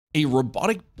a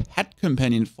robotic pet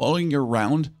companion following you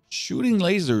around, shooting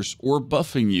lasers or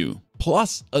buffing you,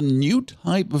 plus a new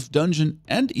type of dungeon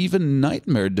and even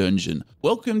nightmare dungeon.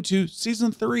 Welcome to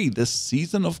Season 3, the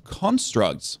Season of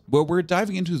Constructs, where we're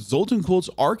diving into Zoltan Kult's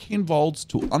arcane vaults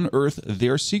to unearth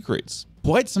their secrets.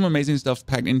 Quite some amazing stuff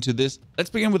packed into this. Let's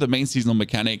begin with the main seasonal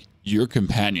mechanic, your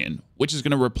companion, which is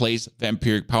going to replace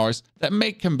vampiric powers that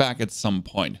may come back at some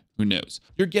point. Who knows?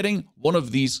 You're getting one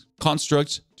of these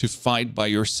constructs to fight by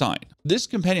your side. This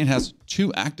companion has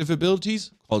 2 active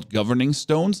abilities called Governing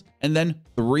Stones, and then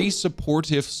 3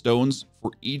 supportive stones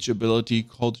for each ability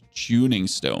called Tuning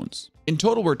Stones. In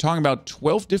total, we're talking about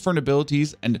 12 different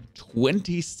abilities and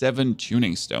 27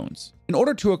 tuning stones. In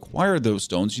order to acquire those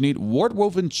stones, you need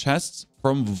ward-woven chests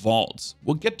from vaults.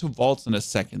 We'll get to vaults in a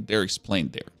second, they're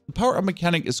explained there. The power-up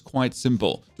mechanic is quite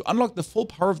simple. To unlock the full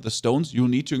power of the stones, you'll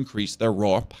need to increase their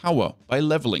raw power by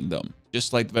leveling them.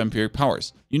 Just like the vampiric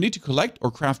powers, you need to collect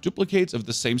or craft duplicates of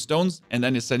the same stones and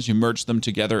then essentially merge them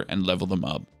together and level them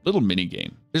up. Little mini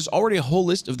game. There's already a whole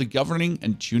list of the governing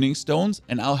and tuning stones,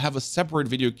 and I'll have a separate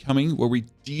video coming where we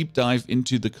deep dive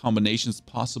into the combinations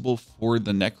possible for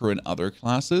the Necro and other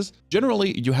classes.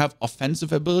 Generally, you have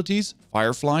offensive abilities,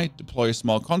 Firefly, deploy a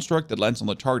small construct that lands on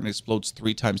the target and explodes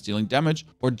 3 times dealing damage,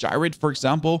 or Gyrate, for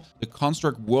example, the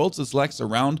construct whirls its legs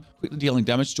around, quickly dealing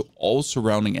damage to all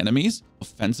surrounding enemies.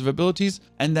 Offensive abilities,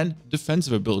 and then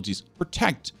defensive abilities.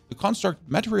 Protect. The construct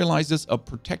materializes a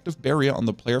protective barrier on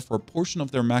the player for a portion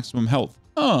of their maximum health.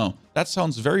 Oh, that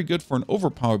sounds very good for an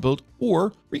overpower build.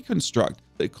 Or Reconstruct.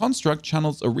 The construct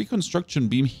channels a reconstruction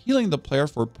beam, healing the player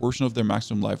for a portion of their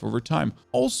maximum life over time.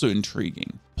 Also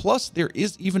intriguing. Plus, there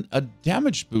is even a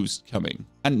damage boost coming.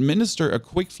 Administer a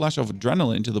quick flash of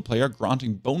adrenaline to the player,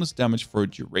 granting bonus damage for a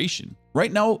duration.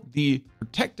 Right now, the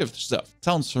protective stuff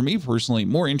sounds, for me personally,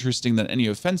 more interesting than any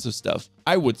offensive stuff.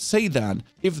 I would say that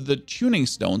if the tuning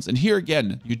stones, and here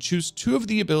again, you choose 2 of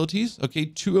the abilities, okay,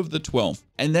 2 of the 12,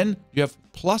 and then you have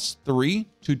 +3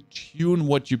 to tune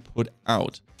what you put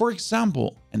out. For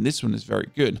example, and this one is very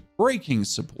good, breaking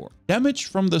support. Damage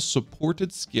from the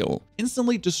supported skill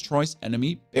instantly destroys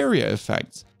enemy barrier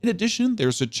effects. In addition,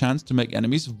 there's a chance to make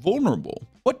enemies vulnerable.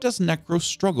 What does Necro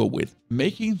struggle with?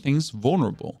 Making things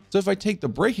vulnerable. So if I take the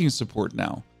breaking support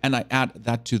now, and I add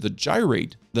that to the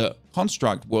Gyrate, the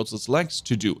construct whirls its legs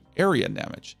to do area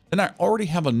damage, then I already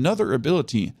have another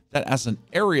ability that as an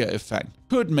area effect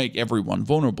could make everyone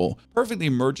vulnerable,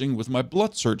 perfectly merging with my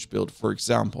Blood Surge build, for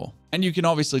example. And you can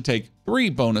obviously take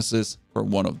 3 bonuses for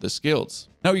one of the skills.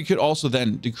 Now you could also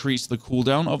then decrease the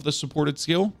cooldown of the supported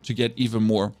skill to get even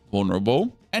more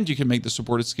vulnerable. And you can make the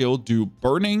supported skill do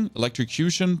burning,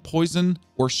 electrocution, poison,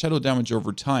 or shadow damage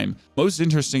over time. Most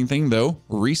interesting thing though,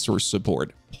 resource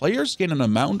support. Players gain an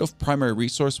amount of primary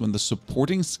resource when the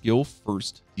supporting skill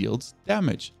first deals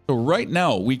damage. So right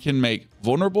now we can make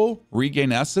vulnerable,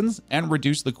 regain essence, and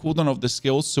reduce the cooldown of the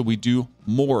skills so we do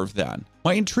more of that.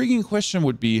 My intriguing question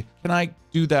would be, can I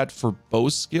do that for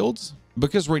both skills?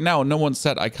 Because right now, no one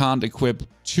said I can't equip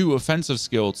 2 offensive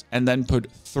skills and then put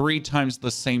 3 times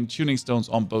the same tuning stones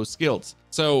on both skills.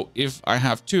 So if I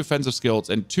have 2 offensive skills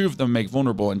and 2 of them make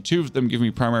vulnerable and 2 of them give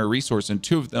me primary resource and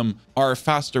 2 of them are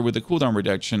faster with the cooldown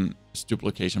reduction, is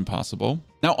duplication possible?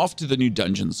 Now off to the new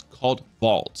dungeons called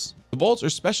vaults. The vaults are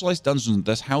specialized dungeons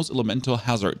that house elemental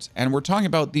hazards, and we're talking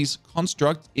about these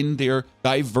constructs in their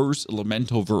diverse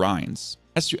elemental variants.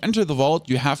 As you enter the vault,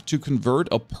 you have to convert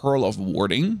a Pearl of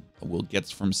Warding, we'll get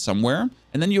from somewhere,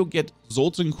 and then you'll get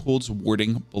Zoltan Kult's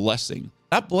Warding Blessing.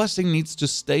 That blessing needs to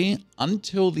stay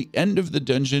until the end of the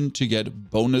dungeon to get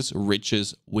bonus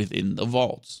riches within the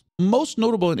vaults. Most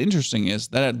notable and interesting is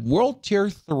that at World Tier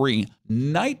 3,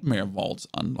 Nightmare Vaults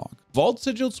unlock. Vault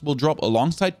sigils will drop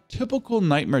alongside typical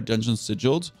Nightmare Dungeon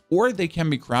sigils, or they can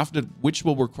be crafted, which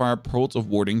will require Pearls of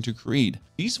Warding to create.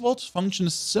 These vaults function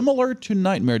similar to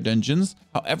Nightmare Dungeons,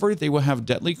 however they will have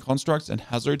deadly constructs and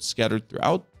hazards scattered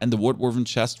throughout, and the wood-woven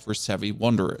chest for savvy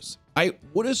wanderers. I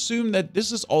would assume that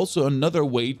this is also another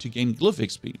way to gain glyph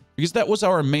XP, because that was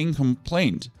our main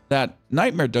complaint, that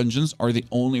Nightmare Dungeons are the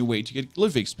only way to get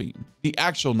glyph XP, the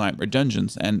actual Nightmare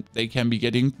Dungeons, and they can be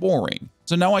getting boring.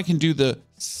 So now I can do the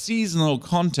seasonal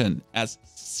content as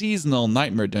seasonal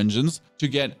Nightmare Dungeons to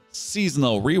get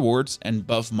seasonal rewards and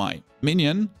buff my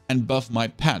minion and buff my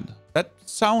pet. That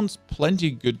sounds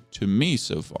plenty good to me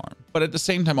so far, but at the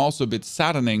same time also a bit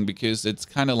saddening because it's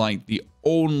kind of like the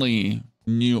only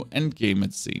new endgame,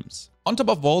 it seems. On top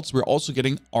of vaults, we're also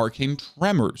getting Arcane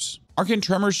Tremors. Arcane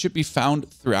Tremors should be found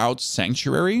throughout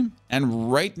Sanctuary,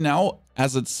 and right now,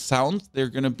 as it sounds, they're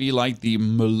going to be like the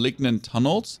malignant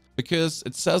tunnels, because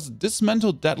it says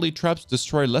dismantle deadly traps,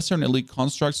 destroy lesser and elite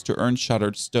constructs to earn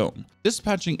shattered stone.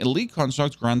 Dispatching elite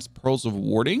constructs grants pearls of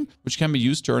warding, which can be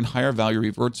used to earn higher value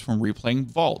rewards from replaying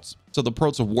vaults. So the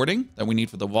pearls of warding that we need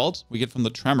for the vaults, we get from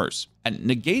the Tremors. And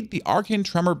negate the Arcane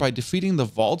Tremor by defeating the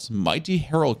vault's Mighty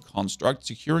Herald construct,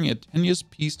 securing a tenuous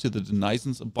piece to the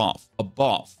denizens above.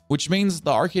 Which means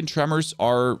the Arcane Tremors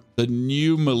are the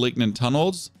new Malignant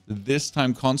Tunnels, this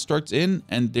time constructs in,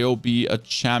 and there'll be a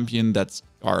champion that's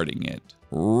guarding it.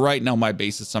 Right now, my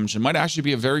base assumption might actually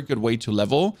be a very good way to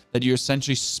level, that you're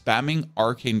essentially spamming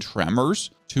Arcane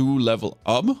Tremors to level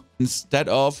up instead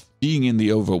of being in the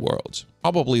overworld.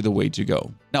 Probably the way to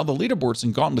go. Now, the leaderboards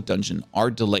in Gauntlet Dungeon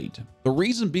are delayed. The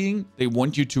reason being, they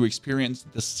want you to experience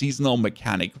the seasonal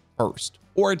mechanic first,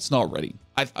 or it's not ready.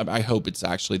 I hope it's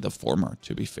actually the former,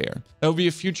 to be fair. There will be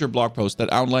a future blog post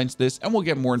that outlines this, and we'll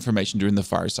get more information during the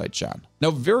fireside chat. Now,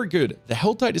 very good. The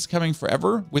Helltide is coming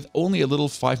forever with only a little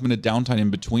 5-minute downtime in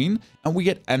between, and we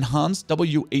get enhanced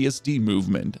WASD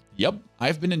movement. Yep,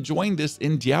 I've been enjoying this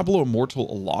in Diablo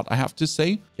Immortal a lot, I have to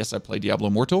say. Yes, I play Diablo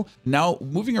Immortal. Now,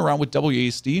 moving around with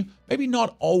WASD, maybe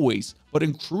not always, but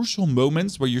in crucial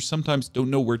moments where you sometimes don't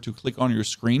know where to click on your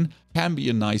screen, can be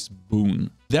a nice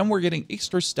boon. Then we're getting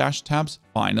extra stash tabs,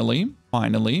 finally.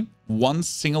 One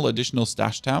single additional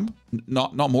stash tab,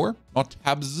 not more, not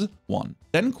tabs, one.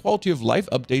 Then quality of life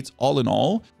updates all in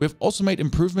all. We've also made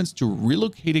improvements to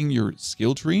relocating your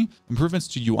skill tree, improvements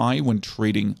to UI when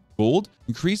trading gold,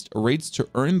 increased rates to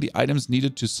earn the items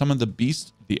needed to summon the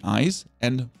beast, the eyes,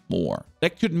 and more.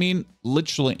 That could mean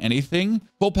literally anything.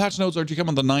 Full patch notes are to come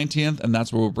on the 19th, and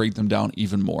that's where we'll break them down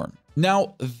even more.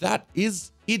 Now, that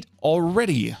is it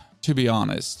already, to be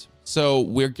honest. So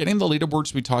we're getting the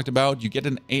leaderboards we talked about. You get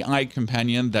an AI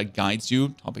companion that guides you,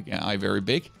 topic AI very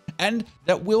big, and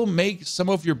that will make some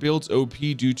of your builds OP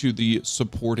due to the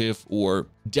supportive or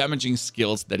damaging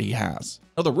skills that he has.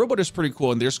 Now, the robot is pretty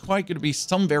cool, and there's quite going to be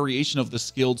some variation of the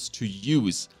skills to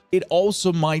use. It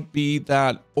also might be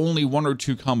that only 1 or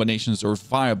 2 combinations are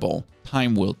viable.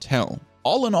 Time will tell.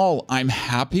 All in all, I'm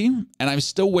happy, and I'm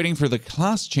still waiting for the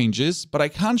class changes, but I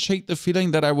can't shake the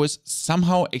feeling that I was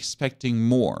somehow expecting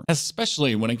more,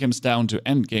 especially when it comes down to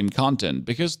endgame content,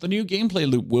 because the new gameplay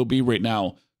loop will be right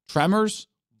now Tremors,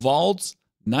 Vaults,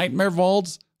 Nightmare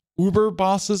Vaults, Uber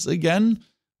bosses again,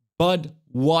 but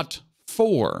what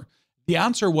for? The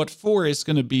answer what for is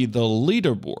going to be the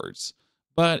leaderboards,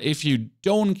 but if you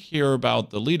don't care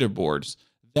about the leaderboards,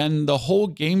 then the whole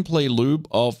gameplay loop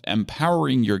of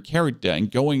empowering your character and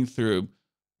going through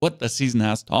what the season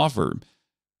has to offer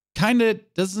kind of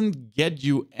doesn't get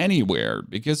you anywhere,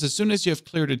 because as soon as you have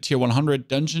cleared a tier 100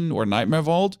 dungeon or Nightmare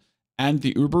Vault and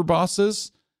the Uber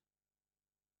bosses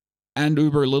and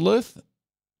Uber Lilith,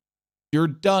 you're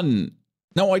done.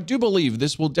 Now, I do believe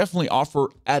this will definitely offer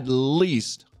at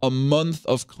least a month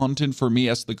of content for me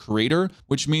as the creator,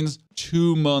 which means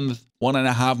 2 months,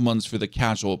 1.5 months for the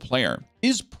casual player.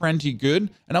 Is pretty good,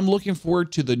 and I'm looking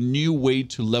forward to the new way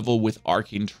to level with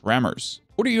Arcane Tremors.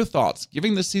 What are your thoughts?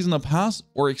 Giving this season a pass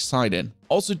or excited?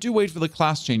 Also, do wait for the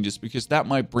class changes, because that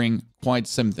might bring quite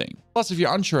something. Plus, if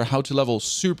you're unsure how to level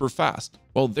super fast,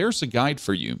 well, there's a guide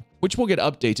for you, which will get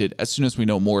updated as soon as we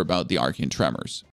know more about the Arcane Tremors.